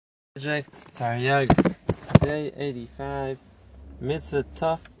Project Taryag Day 85 Mitzvah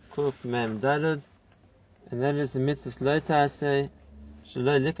Taf Kuf Mem Dalud, and that is the mitzvah Lo Ta'aseh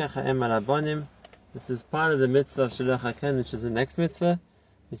Shelo Likach Ha'em Al Abonim. This is part of the mitzvah of Shelo Haken, which is the next mitzvah.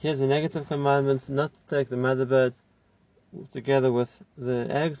 But here's a negative commandment not to take the mother bird together with the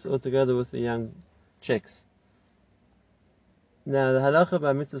eggs or together with the young chicks. Now the halacha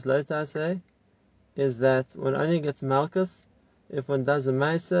by mitzvah Lo Ta'aseh is that one only gets malchus if one does a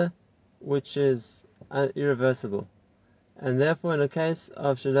ma'aseh which is irreversible. And therefore, in the case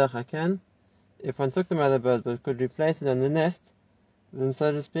of Shelo Haken, if one took the mother bird but could replace it on the nest, then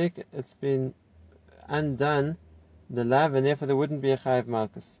so to speak, it's been undone the lav, and therefore there wouldn't be a chayiv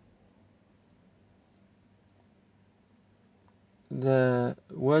malchus. The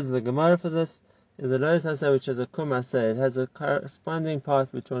words of the Gemara for this is the Lo Ta'aseh, which has a kum aseh. It has a corresponding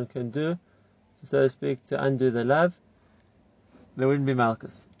part which one can do, so to speak, to undo the lav. There wouldn't be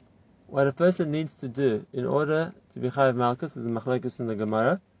malchus. What a person needs to do in order to be chayiv malchus is a machlokes in the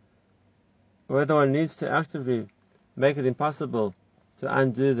Gemara. Whether one needs to actively make it impossible to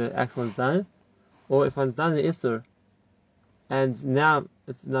undo the act one's done, or if one's done the isur and now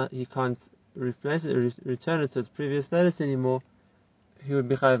it's not, he can't replace it, return it to its previous status anymore, he would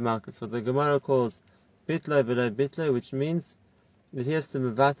be chayiv malchus. What the Gemara calls bitloi v'lo bitloi, which means that he has to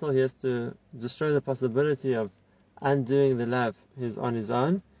mevatel, he has to destroy the possibility of undoing the lav on his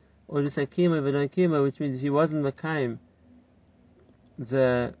own, or to say kima v'lo kima, which means if he wasn't mekayim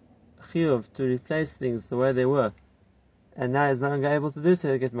the chiyuv to replace things the way they were, and now he's no longer able to do so,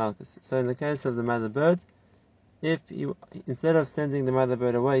 he'll get malchus. So in the case of the mother bird, if he, instead of sending the mother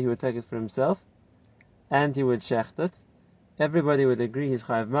bird away, he would take it for himself, and he would shecht it, everybody would agree he's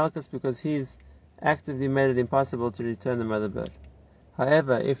chayiv malchus because he's actively made it impossible to return the mother bird.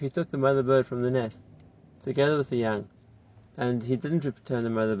 However, if he took the mother bird from the nest together with the young, and he didn't return the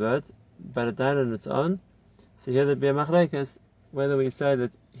mother bird, but it died on its own, so here there'd be a machlokes whether we say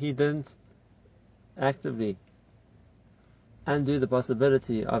that he didn't actively undo the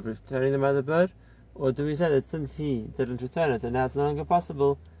possibility of returning the mother bird, or do we say that since he didn't return it and now it's no longer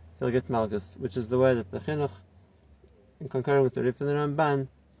possible, he'll get malchus, which is the way that the chinuch, in concurring with the Rif and the Ramban,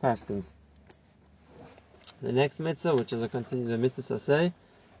 paskins. The next mitzvah, which is a continue the mitzvah saseh,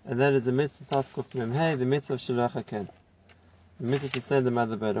 and that is the mitzvah taf kuf mem hey, the mitzvah of Shelo Haken, the mitzvah to send the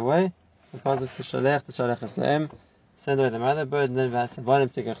mother bird away, the pasuk to shalech esaim, send away the mother bird, and then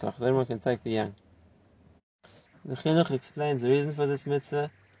v'asavanim tikach, then one can take the young. The chinuch explains the reason for this mitzvah,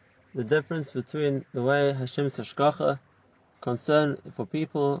 the difference between the way Hashem's hashgacha, concern for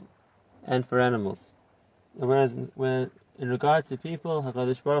people and for animals. Whereas when in regard to people,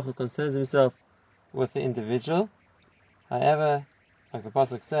 HaKadosh Baruch Hu concerns himself with the individual. However, like the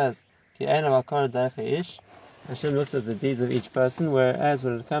pasuk says, Ki ein hakol derech ish, Hashem looks at the deeds of each person, whereas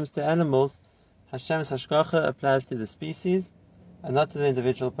when it comes to animals, Hashem's hashgacha applies to the species and not to the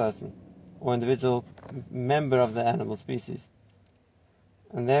individual person or individual member of the animal species.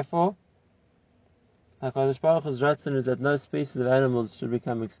 And therefore, HaKadosh Baruch Hu's ratzon is that no species of animals should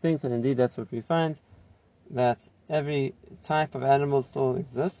become extinct, and indeed that's what we find, that every type of animal still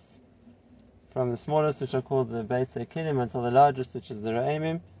exists, from the smallest, which are called the Beitzei Kilim, until the largest, which is the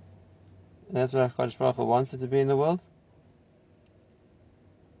Ra'amim. And that's what HaKadosh Baruch Hu wants it to be in the world.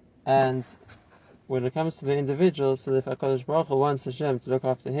 And when it comes to the individual, so if HaKadosh Baruch Hu wants Hashem to look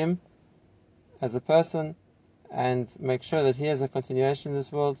after him as a person and make sure that he has a continuation in this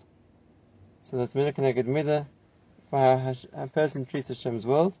world, so that's midah keneged midah for how a person treats Hashem's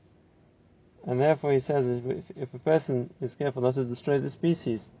world. And therefore he says if a person is careful not to destroy the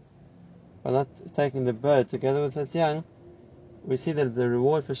species by not taking the bird together with its young, we see that the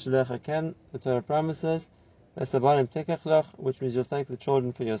reward for Shelo Haken, the Torah promises, which means you'll take the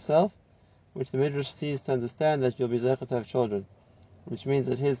children for yourself, which the Midrash sees to understand that you'll be zeichet to have children, which means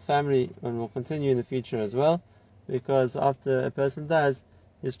that his family will continue in the future as well, because after a person dies,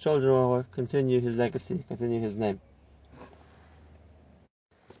 his children will continue his legacy, continue his name.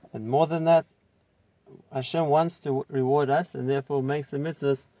 And more than that, Hashem wants to reward us, and therefore makes the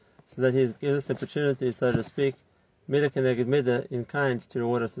mitzvahs so that He gives us the opportunity, so to speak, midah keneged midah, in kind, to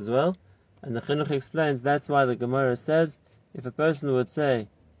reward us as well. And the chinuch explains that's why the Gemara says, if a person would say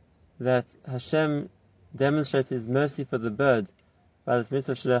that Hashem demonstrates His mercy for the bird by this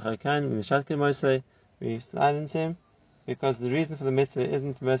mitzvah of Shelo Haken, we silence him, because the reason for the mitzvah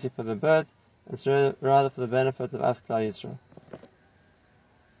isn't mercy for the bird, it's rather for the benefit of us Klal Yisrael.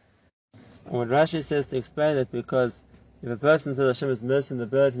 And what Rashi says to explain it, because if a person says Hashem is mercy in the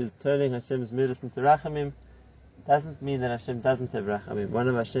bird who's turning Hashem's midas into rachamim, doesn't mean that Hashem doesn't have rachamim. One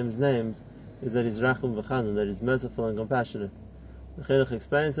of Hashem's names is that He's rachum v'chanun, that He's merciful and compassionate. The Chinuch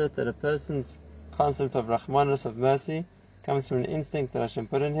explains it that a person's concept of Rahmanus, of mercy, comes from an instinct that Hashem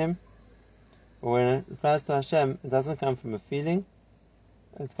put in him. But when it applies to Hashem, it doesn't come from a feeling.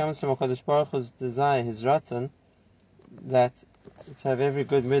 It comes from HaKadosh Baruch Hu's desire, his ratzon, that to have every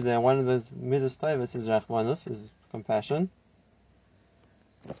good midah, and one of those midas tovos is Rahmanus, is compassion.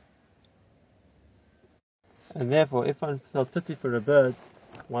 And therefore, if one felt pity for a bird,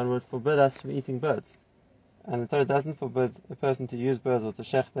 one would forbid us from eating birds. And the Torah doesn't forbid a person to use birds or to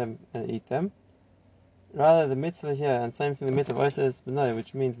shech them and eat them. Rather, the mitzvah here, and same thing the mitzvah of Oiseh B'nai,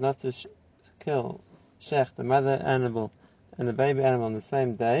 which means not to kill, shech, the mother animal and the baby animal on the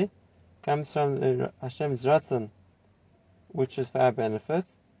same day, comes from Hashem's ratzon, which is for our benefit.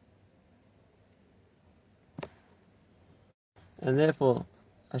 And therefore,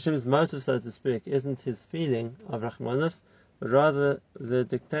 Hashem's motive, so to speak, isn't his feeling of Rahmanus, but rather the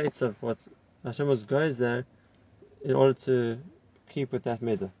dictates of what Hashem was goes there in order to keep with that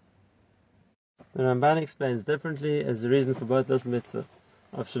midah. The Ramban explains differently as the reason for both this mitzvah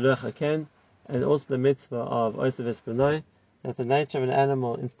of Shaluach Haken and also the mitzvah of Oiseh B'nai, that the nature of an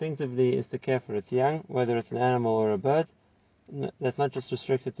animal instinctively is to care for its young, whether it's an animal or a bird. That's not just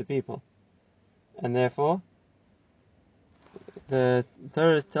restricted to people. And therefore, the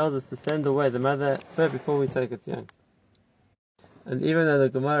Torah tells us to send away the mother bird before we take its young. And even though the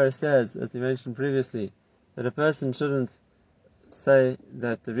Gemara says, as we mentioned previously, that a person shouldn't say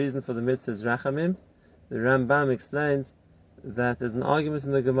that the reason for the mitzvah is rachamim, the Rambam explains that there's an argument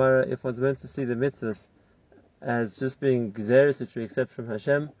in the Gemara if one's meant to see the mitzvahs as just being gzeres which we accept from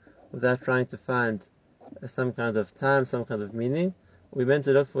Hashem without trying to find some kind of time, some kind of meaning. We meant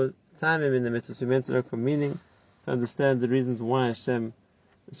to look for timing in the mitzvahs, we meant to look for meaning, to understand the reasons why Hashem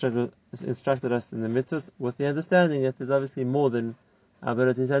instructed us in the mitzvahs, with the understanding that there's obviously more than our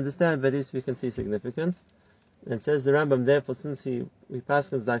ability to understand, but at least we can see significance. And says the Rambam, therefore, since we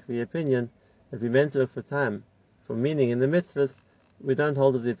paskins like the opinion that we meant to look for time, for meaning in the mitzvahs, we don't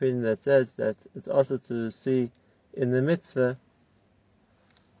hold of the opinion that says that it's also to see in the mitzvah,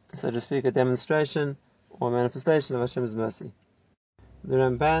 so to speak, a demonstration or manifestation of Hashem's mercy. The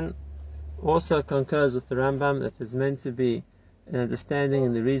Ramban also concurs with the Rambam that there's meant to be an understanding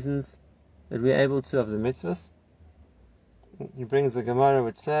in the reasons that we're able to of the mitzvahs. He brings the Gemara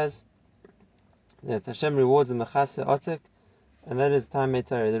which says that Hashem rewards the mechase otik, and that is Tamei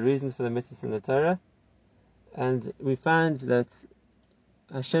Torah, the reasons for the mitzvahs in the Torah. And we find that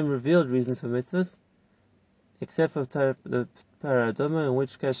Hashem revealed reasons for mitzvahs, except for the Paradoma, in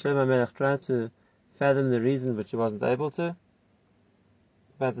which case Shlomo Melech tried to fathom the reason but he wasn't able to.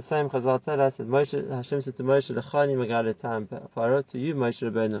 But the same Chazal tell us that Hashem said to Moshe, L'chani megale tam parot, to you Moshe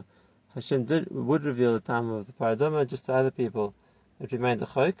Rabbeinu, Hashem would reveal the time of the Paradoma, just to other people it remained a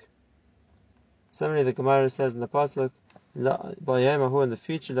chok. Similarly, the Gemara says in the pasuk, in the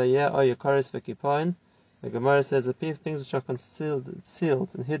future, the Gemara says that things which are concealed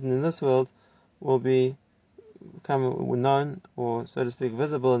and hidden in this world will become known, or so to speak,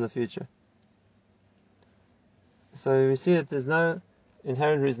 visible in the future. So we see that there's no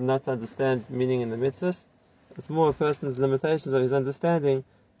inherent reason not to understand meaning in the mitzvahs. It's more a person's limitations of his understanding,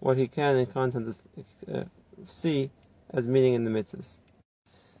 what he can and can't see as meaning in the mitzvahs.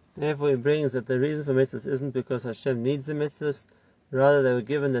 Therefore, he brings that the reason for mitzvahs isn't because Hashem needs the mitzvahs, rather they were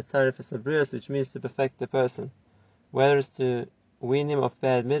given the tzaref esabrius, which means to perfect the person, whether it's to wean him of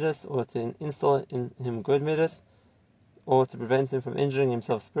bad midas, or to install in him good midas, or to prevent him from injuring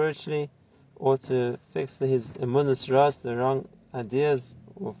himself spiritually, or to fix his emunus ras, the wrong ideas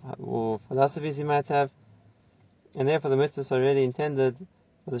or philosophies he might have, and therefore the mitzvahs are really intended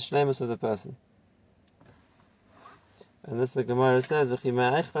for the shleimus of the person. And this the Gemara says, what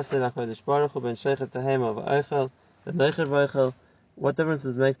difference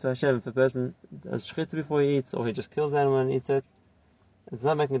does it make to Hashem if a person does shchita before he eats, or he just kills the animal and eats it? It's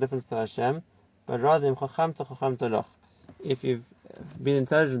not making a difference to Hashem, but rather if you've been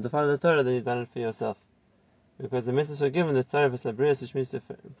intelligent to follow the Torah, then you've done it for yourself. Because the mitzvahs are given the tzaref esabrius, which means to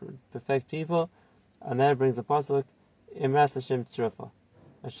perfect people, and that brings the pasuk, Imras Hashem tzrufa.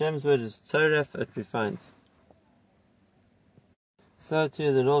 Hashem's word is tzaref, it refines. So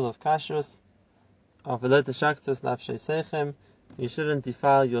too the laws of kashrus, of velot shaktus nafshei seichem, you shouldn't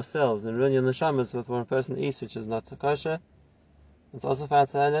defile yourselves and ruin your neshamas with when a person eats which is not kosher. It's also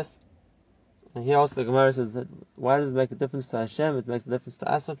fatales. And here also the Gemara says that why does it make a difference to Hashem? It makes a difference to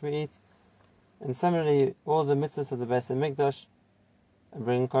us what we eat. And similarly, all the mitzvahs of the Beis HaMikdash and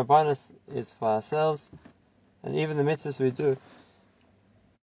bringing korbanos is for ourselves, and even the mitzvahs we do,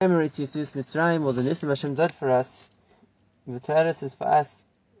 commemorate Yitzis Mitzrayim, or the Nisim Hashem did for us, the Torah is for us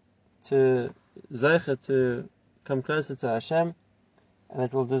to zeicha, to come closer to Hashem, and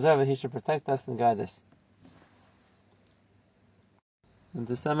it will deserve that He should protect us and guide us. And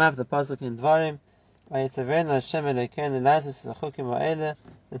to sum up the pasuk in Dvarim,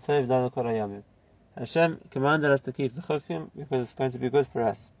 Hashem commanded us to keep the chukim because it's going to be good for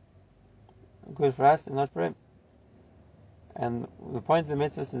us and not for Him. And the point of the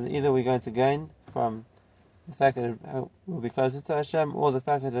mitzvah is either we're going to gain from the fact that it will be closer to Hashem, or the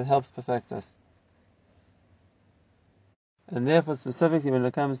fact that it helps perfect us. And therefore, specifically when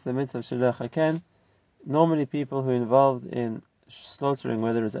it comes to the mitzvah of Shilach Haken, normally people who are involved in slaughtering,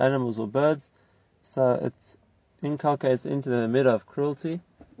 whether it's animals or birds, so it inculcates into the midah of cruelty,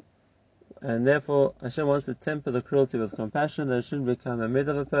 and therefore Hashem wants to temper the cruelty with compassion, that it shouldn't become a midah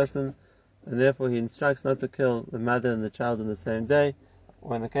of a person, and therefore He instructs not to kill the mother and the child on the same day,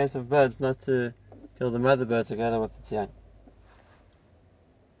 or in the case of birds, not to kill the mother bird together with its young.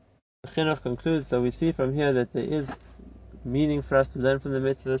 The Chinuch concludes, so we see from here that there is meaning for us to learn from the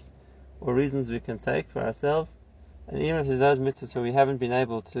mitzvahs, or reasons we can take for ourselves, and even if there are those mitzvahs where we haven't been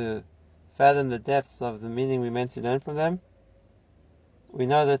able to fathom the depths of the meaning we meant to learn from them, we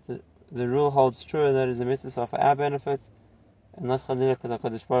know that the rule holds true, and that is the mitzvahs are for our benefit, and not chalila because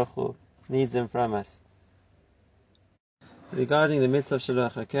HaKadosh Baruch Hu needs them from us. Regarding the mitzvah of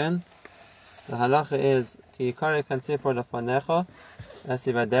Shilach Haken, the halacha is ki yikare kansipor lafanecha,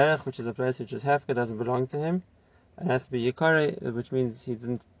 asi baderech, which is a place which is hefker, doesn't belong to him, and has to be yikare, which means he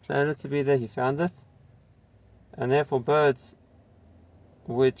didn't plan it to be there, he found it, and therefore birds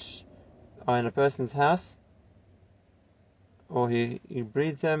which are in a person's house, or he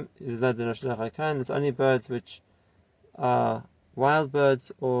breeds them, is not the Shilach Haken. It's only birds which are wild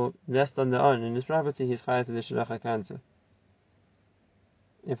birds or nest on their own in his property, he's chayav to the Shilach Haken to.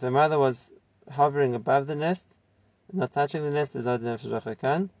 If the mother was hovering above the nest, not touching the nest, there's no din of Shilach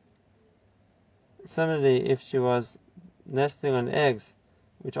Haken. Similarly, if she was nesting on eggs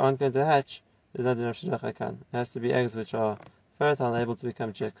which aren't going to hatch, there's no din of Shilach Haken. It has to be eggs which are fertile and able to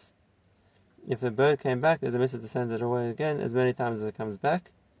become chicks. If the bird came back, there's a mitzvah to send it away again as many times as it comes back.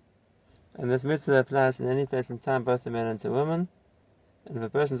 And this mitzvah applies in any place and time, both to men and to women. And if a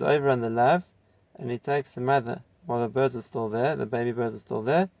person's over on the lav, and he takes the mother while the birds are still there, the baby birds are still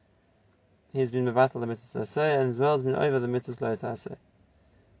there, he's been mevatel the mitzvah taseh, and as well has been over the mitzvah lo taseh.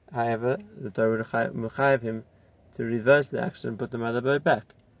 However, the Torah would mechayev him to reverse the action and put the mother bird back.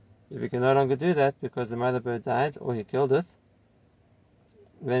 If he can no longer do that because the mother bird died or he killed it,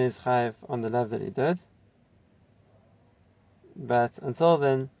 then he's chayev on the lav that he did. But until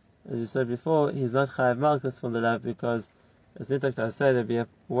then, as you said before, he's not chayev malchus from the lav, because as nitak taseh, there'd be a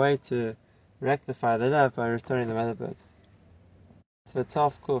way to rectify the lav by returning the mother bird. So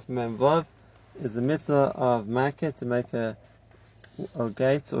Taf Kuf Mem Vav is the mitzvah of Makkah to make a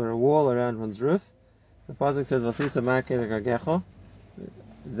gate or a wall around one's roof. The pasuk says Vasisa Makkah Gagecho,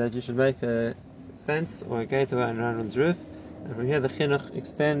 that you should make a fence or a gate around one's roof. And from here the chinuch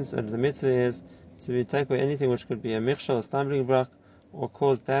extends, and the mitzvah is to take away anything which could be a michshal, a stumbling block, or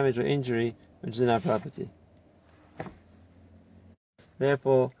cause damage or injury which is in our property.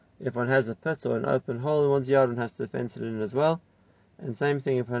 Therefore, if one has a pit or an open hole in one's yard, one has to fence it in as well. And same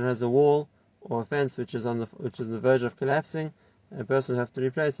thing if one has a wall or a fence which is on the verge of collapsing, a person will have to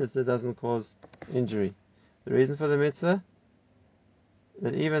replace it so it doesn't cause injury. The reason for the mitzvah,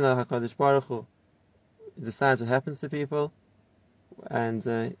 that even though HaKadosh Baruch Hu decides what happens to people, and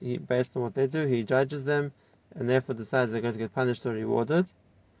he, based on what they do, he judges them, and therefore decides they're going to get punished or rewarded.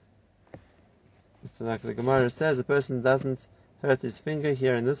 Like the Gemara says, a person doesn't hurt his finger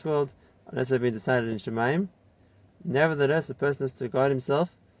here in this world unless it's been decided in Shemaim. Nevertheless, a person has to guard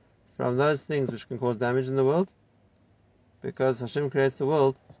himself from those things which can cause damage in the world, because Hashem creates the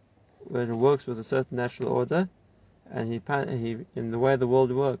world where it works with a certain natural order, and he in the way the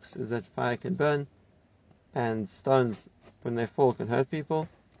world works is that fire can burn, and stones when they fall can hurt people,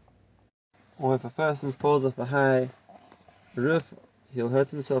 or if a person falls off a high roof, he'll hurt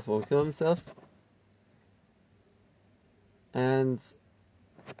himself or kill himself. And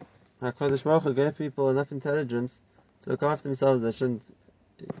HaKadosh Baruch Hu gave people enough intelligence to look after themselves, they shouldn't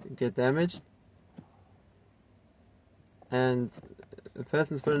get damaged. And a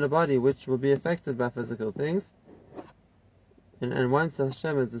person's put in a body which will be affected by physical things. And once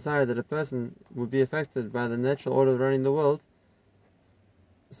Hashem has decided that a person will be affected by the natural order of running the world,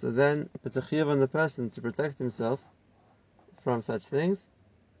 so then it's a chiyuv on the person to protect himself from such things,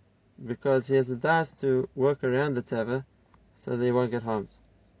 because he has the das to work around the teva so that he won't get harmed.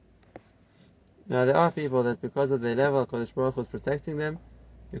 Now there are people that because of their level, Kodesh Baruch Hu is protecting them,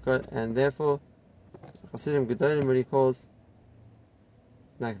 and therefore Chasidim Gedolim, what he calls,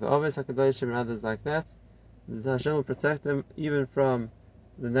 like the Oves HaKadoshim and others like that Hashem will protect them even from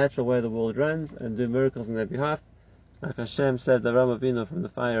the natural way the world runs and do miracles on their behalf, like Hashem saved Avraham Avinu from the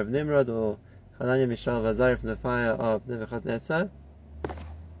fire of Nimrod, or Hananiah, Mishael, Azariah from the fire of Nebuchadnezzar,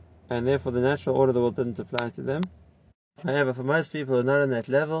 and therefore the natural order of the world didn't apply to them. However, for most people who are not on that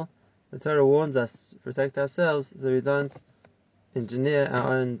level, the Torah warns us to protect ourselves so we don't engineer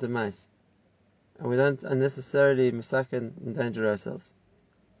our own demise, and we don't unnecessarily misaken endanger ourselves.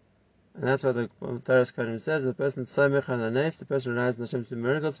 And that's why the Torah's Kodesh says, if a person somech on hanef, the person relies on Hashem to do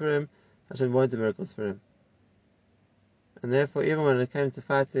miracles for him, Hashem won't do miracles for him. And therefore, even when it came to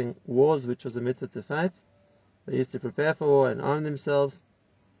fighting wars, which was a mitzvah to fight, they used to prepare for war and arm themselves,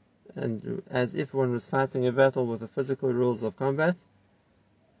 and as if one was fighting a battle with the physical rules of combat,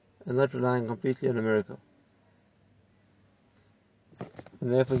 and not relying completely on a miracle.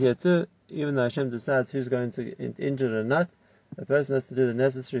 And therefore here too, even though Hashem decides who's going to injure or not, a person has to do the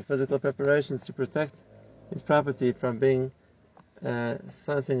necessary physical preparations to protect his property from being a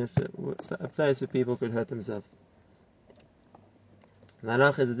place where people could hurt themselves. The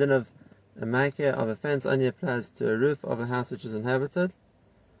halach is a din of a maikeh of a fence only applies to a roof of a house which is inhabited.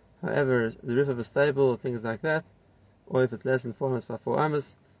 However, the roof of a stable or things like that, or if it's less than 4 amos by 4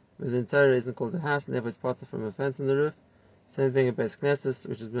 amos, within Torah isn't called a house, and therefore it's parted from a fence on the roof. Same thing in Beis Knesset,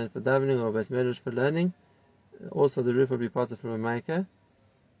 which is meant for davening, or Beis Medrash for learning. Also, the roof would be parted from a maikeh.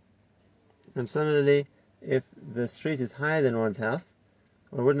 And similarly, if the street is higher than one's house,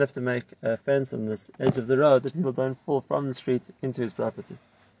 one wouldn't have to make a fence on this edge of the road that people don't fall from the street into his property.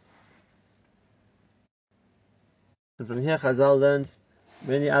 And from here, Chazal learns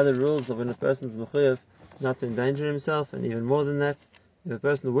many other rules of when a person is mechuyev not to endanger himself, and even more than that, if a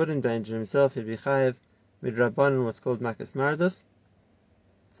person would endanger himself, he'd be chayev midrabanan, what's called makas mardus.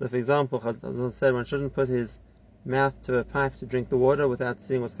 So, for example, Chazal said one shouldn't put his mouth to a pipe to drink the water without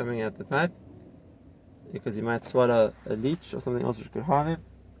seeing what's coming out the pipe, because he might swallow a leech or something else which could harm him.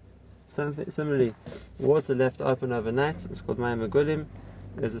 Similarly, water left open overnight, which is called mayim agulim,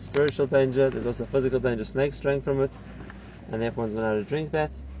 there's a spiritual danger, there's also a physical danger, snakes drank from it, and therefore one's not allowed to drink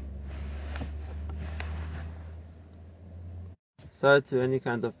that. So to any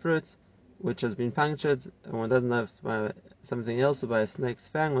kind of fruit which has been punctured, and one doesn't know if it's by something else or by a snake's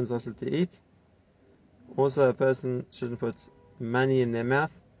fang, one's also to eat. Also, a person shouldn't put money in their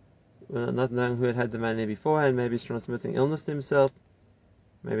mouth, not knowing who had the money beforehand. Maybe he's transmitting illness to himself,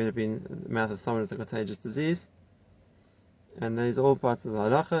 maybe it had been in the mouth of someone with a contagious disease. And these are all parts of the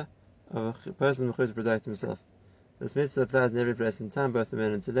halacha of a person who to protect himself. This mitzvah applies in every place and time, both to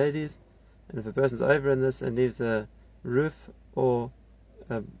men and to ladies. And if a person is over in this and leaves a roof or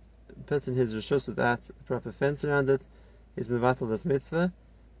puts in his rishus without a proper fence around it, he's mevatel this mitzvah.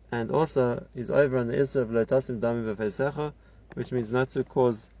 And also, he's over on the issur of lo tasim damim b'feisecha, which means not to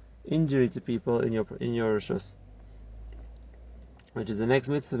cause injury to people in your rishus, which is the next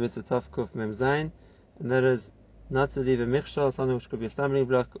mitzvah, mitzvah taf kuf mem zayin, and that is not to leave a michshal, something which could be a stumbling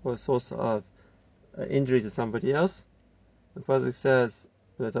block or a source of injury to somebody else. The pasuk says,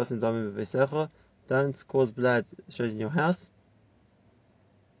 lo tasim damim b'feisecha, don't cause blood shed in your house,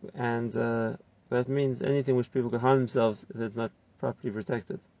 and that means anything which people could harm themselves if it's not properly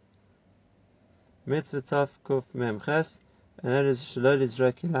protected. Mitzvah taf kuf mem ches, and that is shelo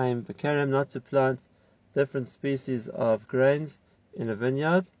lizrok kilayim b'kerem, not to plant different species of grains in a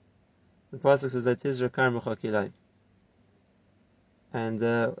vineyard. The pasuk says that tizrok karmecha kilayim, and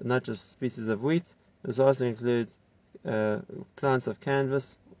not just species of wheat. This also includes plants of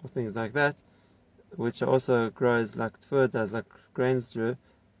canvas or things like that, which also grows like tfur does, like grains do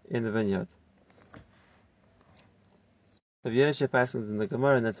in the vineyard. Rav Yoshe passes in the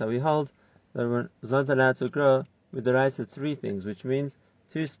Gemara, and that's how we hold that one is not allowed to grow with the rights of 3 things, which means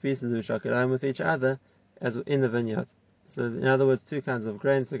 2 species which are kilayim with each other as in the vineyard. So, in other words, 2 kinds of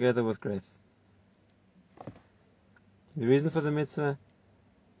grains together with grapes. The reason for the mitzvah,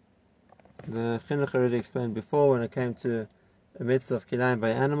 the chinuch already explained before when it came to a mitzvah of kilayim by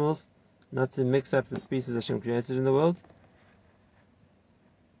animals, not to mix up the species Hashem created in the world.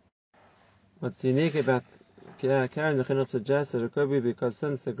 What's unique about Karen, the chinuch suggests that it could be because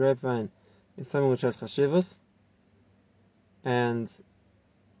since the grapevine is something which has chashivus, and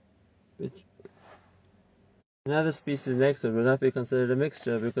which another species next to it will not be considered a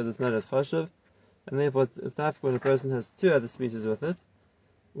mixture because it's not as chashiv, and therefore it's tough when a person has 2 other species with it,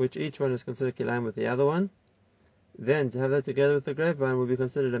 which each one is considered kilayim with the other one, then to have that together with the grapevine will be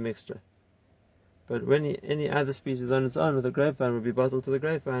considered a mixture. But when any other species on its own with the grapevine would be bottled to the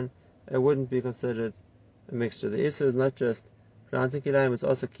grapevine, it wouldn't be considered a mixture. The issur is not just planting kilayim, it's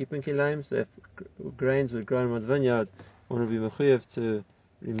also keeping kilayim. So if grains would grow in one's vineyard, one would be mechuyev to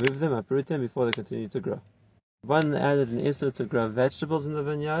remove them, uproot them before they continue to grow. One added an issur to grow vegetables in the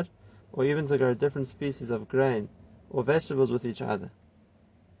vineyard, or even to grow different species of grain or vegetables with each other.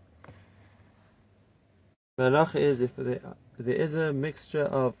 The halacha is if there is a mixture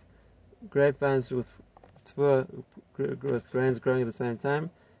of grapevines with grains growing at the same time,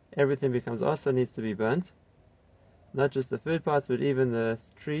 everything becomes also needs to be burnt. Not just the food parts, but even the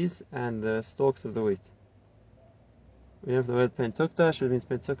trees and the stalks of the wheat. We have the word pentukdash, which means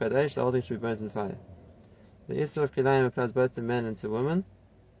pentukadash, the whole thing should be burnt in fire. The issur of kilayim applies both to men and to women.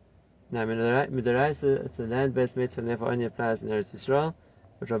 Now, midaraisa, it's a land-based mitzvah, and therefore only applies in Eretz Yisrael,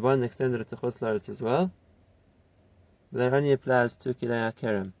 but Rabban extended it to Chutz La'aretz as well. But that only applies to kilayim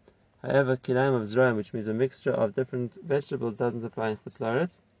kerem. However, kilayim of zroim, which means a mixture of different vegetables, doesn't apply in Chutz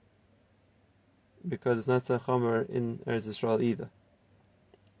La'aretz, because it's not so chomer in Eretz Yisrael either.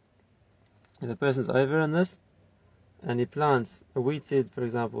 If a person's over on this, and he plants a wheat seed, for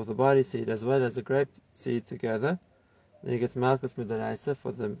example, with a barley seed as well as a grape seed together, then he gets malchus midaraisa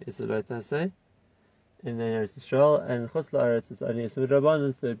for the issur lo taseh in Eretz Yisrael, and Chutz La'aretz is only issur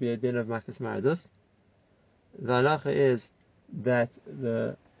midrabanan, so there would be a din of makas maradus. The halacha is that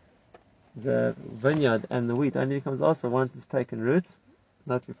the vineyard and the wheat only becomes also once it's taken root,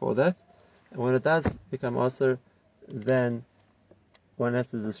 not before that. And when it does become also, then one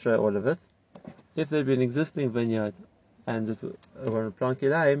has to destroy all of it. If there had been an existing vineyard and it were a plant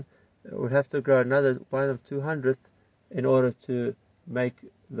kilayim, it would have to grow another 1/200th in order to make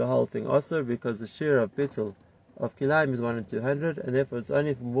the whole thing also, because the share of bittul of kilayim is 1/200, and therefore it's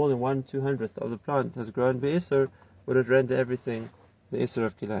only if more than 1/200th of the plant has grown by issur would it render everything the issur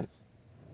of kilayim.